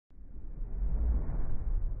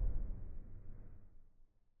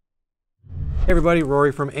Hey everybody,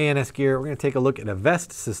 Rory from ANSgear. We're going to take a look at a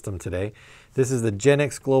vest system today. This is the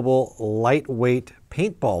GenX Global Lightweight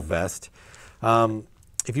Paintball Vest.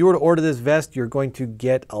 If you were to order this vest, you're going to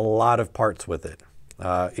get a lot of parts with it.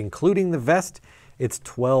 Including the vest, it's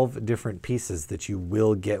 12 different pieces that you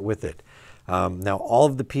will get with it. Now, all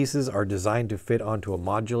of the pieces are designed to fit onto a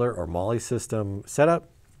modular or MOLLE system setup.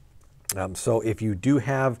 So if you do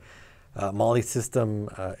have MOLLE system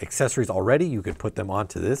accessories already, you could put them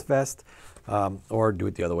onto this vest, or do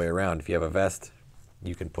it the other way around. If you have a vest,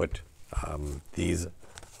 you can put these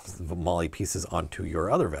MOLLE pieces onto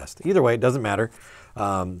your other vest. Either way, it doesn't matter.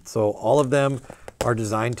 So all of them are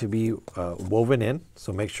designed to be woven in,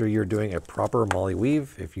 so make sure you're doing a proper MOLLE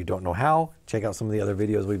weave. If you don't know how, check out some of the other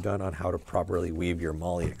videos we've done on how to properly weave your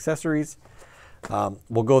MOLLE accessories.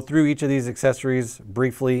 We'll go through each of these accessories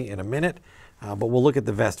briefly in a minute, but we'll look at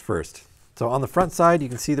the vest first. So on the front side, you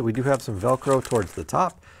can see that we do have some Velcro towards the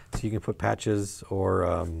top, so you can put patches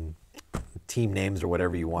or team names or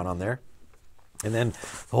whatever you want on there. And then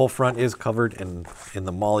the whole front is covered in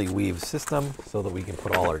the MOLLE weave system so that we can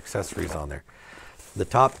put all our accessories on there. The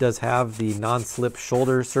top does have the non-slip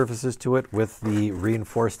shoulder surfaces to it with the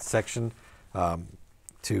reinforced section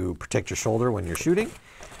to protect your shoulder when you're shooting.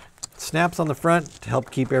 Snaps on the front to help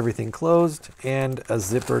keep everything closed, and a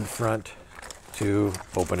zippered front to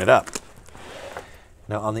open it up.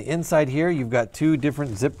 Now on the inside here, you've got two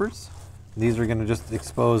different zippers. These are going to just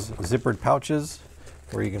expose zippered pouches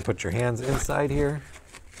where you can put your hands inside here.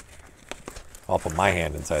 I'll put my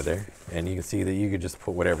hand inside there, and you can see that you could just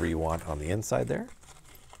put whatever you want on the inside there.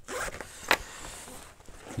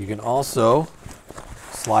 You can also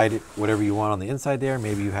slide whatever you want on the inside there.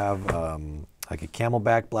 Maybe you have like a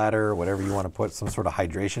camelback bladder or whatever you want to put, some sort of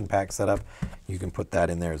hydration pack setup. You can put that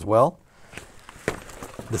in there as well.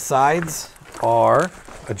 The sides are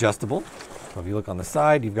adjustable. So if you look on the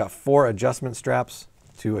side, you've got 4 adjustment straps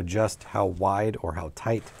to adjust how wide or how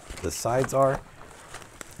tight the sides are.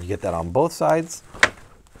 You get that on both sides.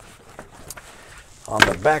 On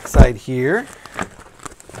the back side here,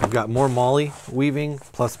 you've got more MOLLE weaving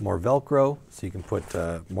plus more Velcro, so you can put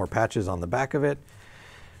more patches on the back of it.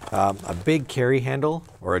 A big carry handle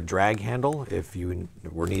or a drag handle if you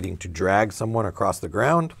were needing to drag someone across the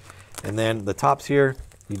ground. And then the tops here,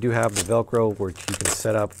 you do have the Velcro where you can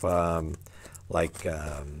set up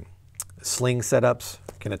sling setups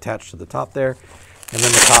can attach to the top there. And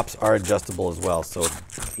then the tops are adjustable as well. So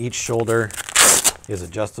each shoulder is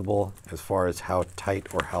adjustable as far as how tight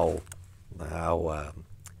or how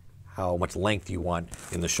much length you want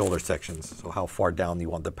in the shoulder sections. So how far down you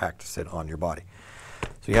want the pack to sit on your body.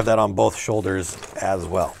 So you have that on both shoulders as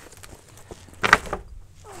well.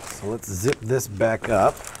 So let's zip this back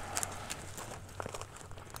up.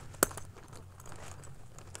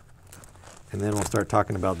 And then we'll start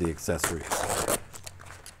talking about the accessories.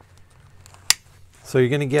 So you're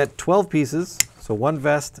going to get 12 pieces, so 1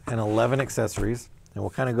 vest and 11 accessories, and we'll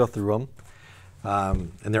kind of go through them.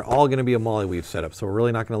 And they're all going to be a MOLLE weave setup, so we're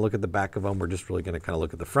really not going to look at the back of them, we're just really going to kind of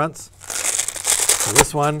look at the fronts. So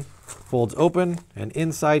this one folds open, and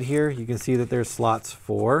inside here you can see that there's slots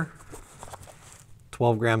for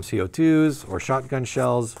 12 gram CO2s or shotgun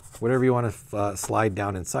shells, whatever you want to slide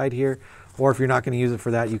down inside here. Or if you're not going to use it for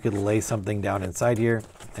that, you could lay something down inside here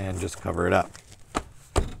and just cover it up.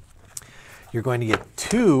 You're going to get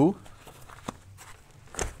two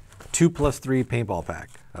 2+3 paintball pack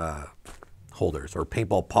holders or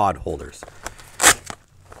paintball pod holders.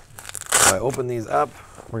 So I open these up.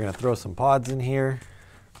 We're going to throw some pods in here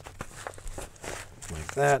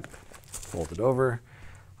like that. Fold it over.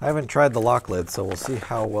 I haven't tried the lock lid, so we'll see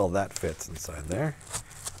how well that fits inside there.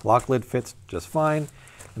 Lock lid fits just fine.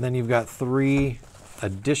 And then you've got 3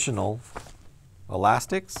 additional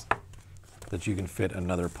elastics that you can fit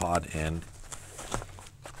another pod in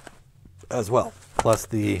as well. Plus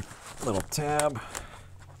the little tab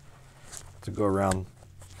to go around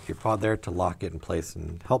your pod there to lock it in place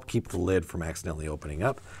and help keep the lid from accidentally opening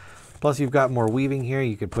up. Plus you've got more weaving here.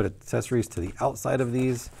 You could put accessories to the outside of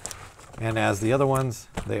these. And as the other ones,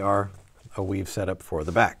 they are a weave setup for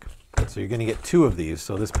the back. So you're going to get 2 of these.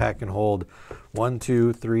 So this pack can hold 1,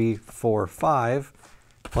 2, 3, 4, 5,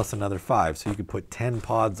 plus another 5. So you could put 10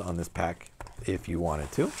 pods on this pack if you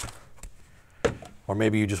wanted to. Or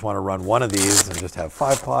maybe you just want to run one of these and just have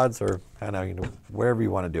 5 pods, or kind of wherever you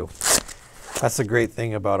want to do. That's the great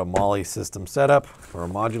thing about a MOLLE system setup or a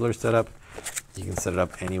modular setup. You can set it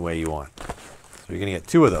up any way you want. So you're going to get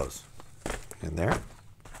 2 of those in there.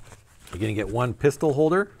 You're going to get 1 pistol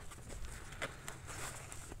holder.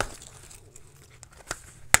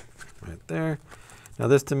 Right there. Now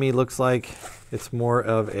this to me looks like it's more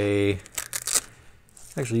of a,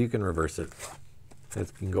 actually you can reverse it.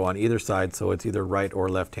 It can go on either side, so it's either right or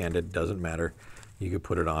left-handed, doesn't matter. You could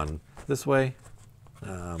put it on this way.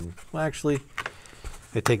 Well, actually,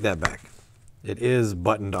 I take that back. It is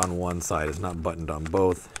buttoned on one side, it's not buttoned on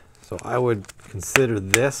both. So I would consider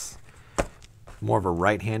this more of a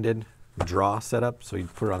right-handed draw setup. So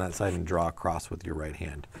you'd put it on that side and draw across with your right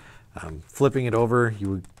hand. Flipping it over,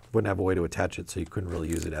 you wouldn't have a way to attach it, so you couldn't really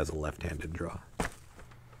use it as a left-handed draw.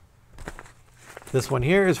 This one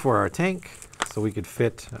here is for our tank, so we could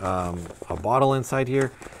fit a bottle inside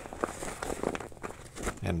here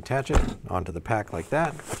and attach it onto the pack like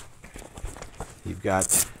that. You've got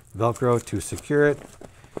Velcro to secure it.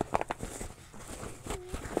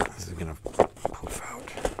 This is going to poof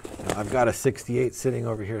out. Now I've got a 68 sitting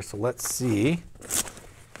over here, so let's see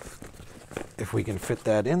if we can fit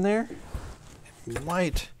that in there. It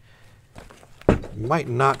might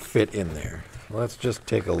not fit in there. Let's just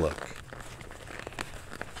take a look.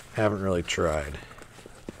 Haven't really tried.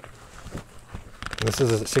 This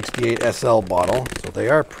is a 68 SL bottle, so they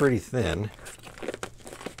are pretty thin.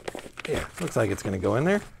 Yeah, looks like it's going to go in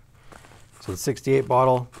there. So the 68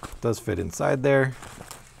 bottle does fit inside there.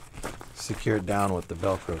 Secure it down with the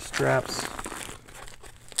Velcro straps.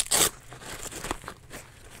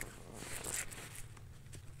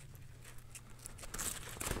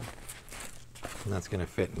 And that's going to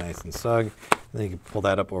fit nice and snug. And then you can pull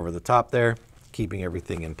that up over the top there, keeping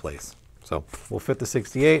everything in place. So we'll fit the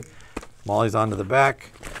 68. Molly's onto the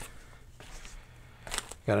back.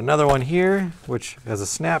 Got another one here, which has a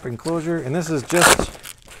snap enclosure, and this is just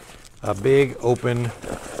a big open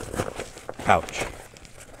pouch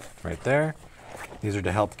right there. These are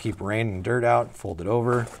to help keep rain and dirt out, fold it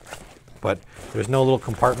over. But there's no little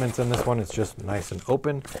compartments in this one. It's just nice and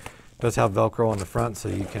open. It does have Velcro on the front, so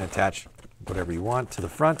you can attach whatever you want to the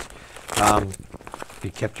front. If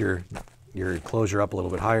you kept your enclosure up a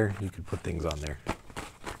little bit higher, you could put things on there.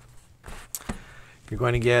 You're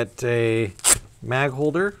going to get a mag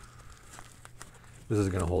holder. This is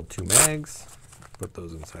going to hold 2 mags. Put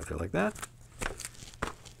those inside there like that.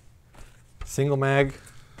 Single mag,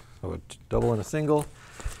 so a double and a single.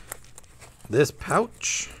 This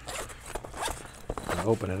pouch, I'm going to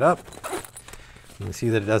open it up. You can see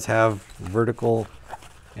that it does have vertical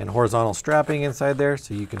and horizontal strapping inside there,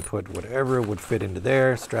 so you can put whatever would fit into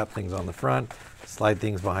there, strap things on the front, slide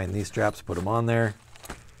things behind these straps, put them on there,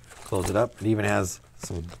 close it up. It even has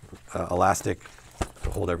some elastic to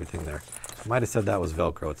hold everything there. I might have said that was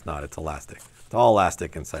Velcro. It's not, it's elastic. It's all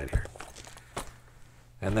elastic inside here.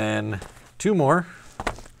 And then 2 more.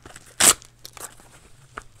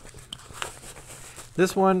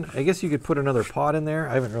 This one, I guess you could put another pod in there.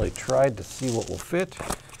 I haven't really tried to see what will fit.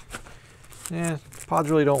 Yeah, pods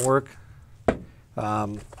really don't work.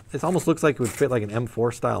 It almost looks like it would fit like an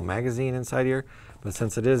M4 style magazine inside here, but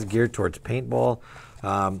since it is geared towards paintball,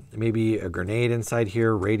 maybe a grenade inside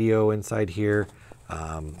here, radio inside here,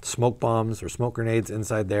 smoke bombs or smoke grenades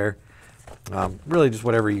inside there. Really just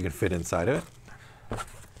whatever you can fit inside of it.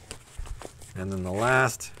 And then the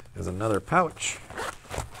last is another pouch.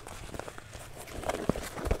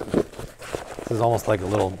 This is almost like a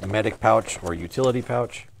little medic pouch or utility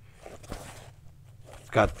pouch. It's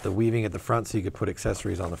got the weaving at the front so you could put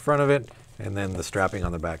accessories on the front of it, and then the strapping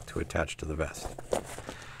on the back to attach to the vest.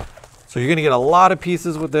 So you're going to get a lot of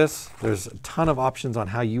pieces with this. There's a ton of options on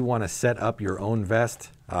how you want to set up your own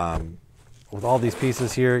vest. With all these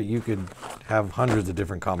pieces here, you could have hundreds of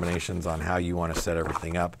different combinations on how you want to set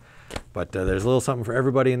everything up. But there's a little something for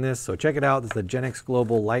everybody in this, so check it out. This is the GenX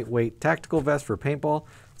Global Lightweight Tactical Vest for Paintball.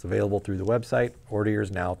 It's available through the website. Order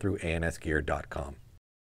yours now through ANSgear.com.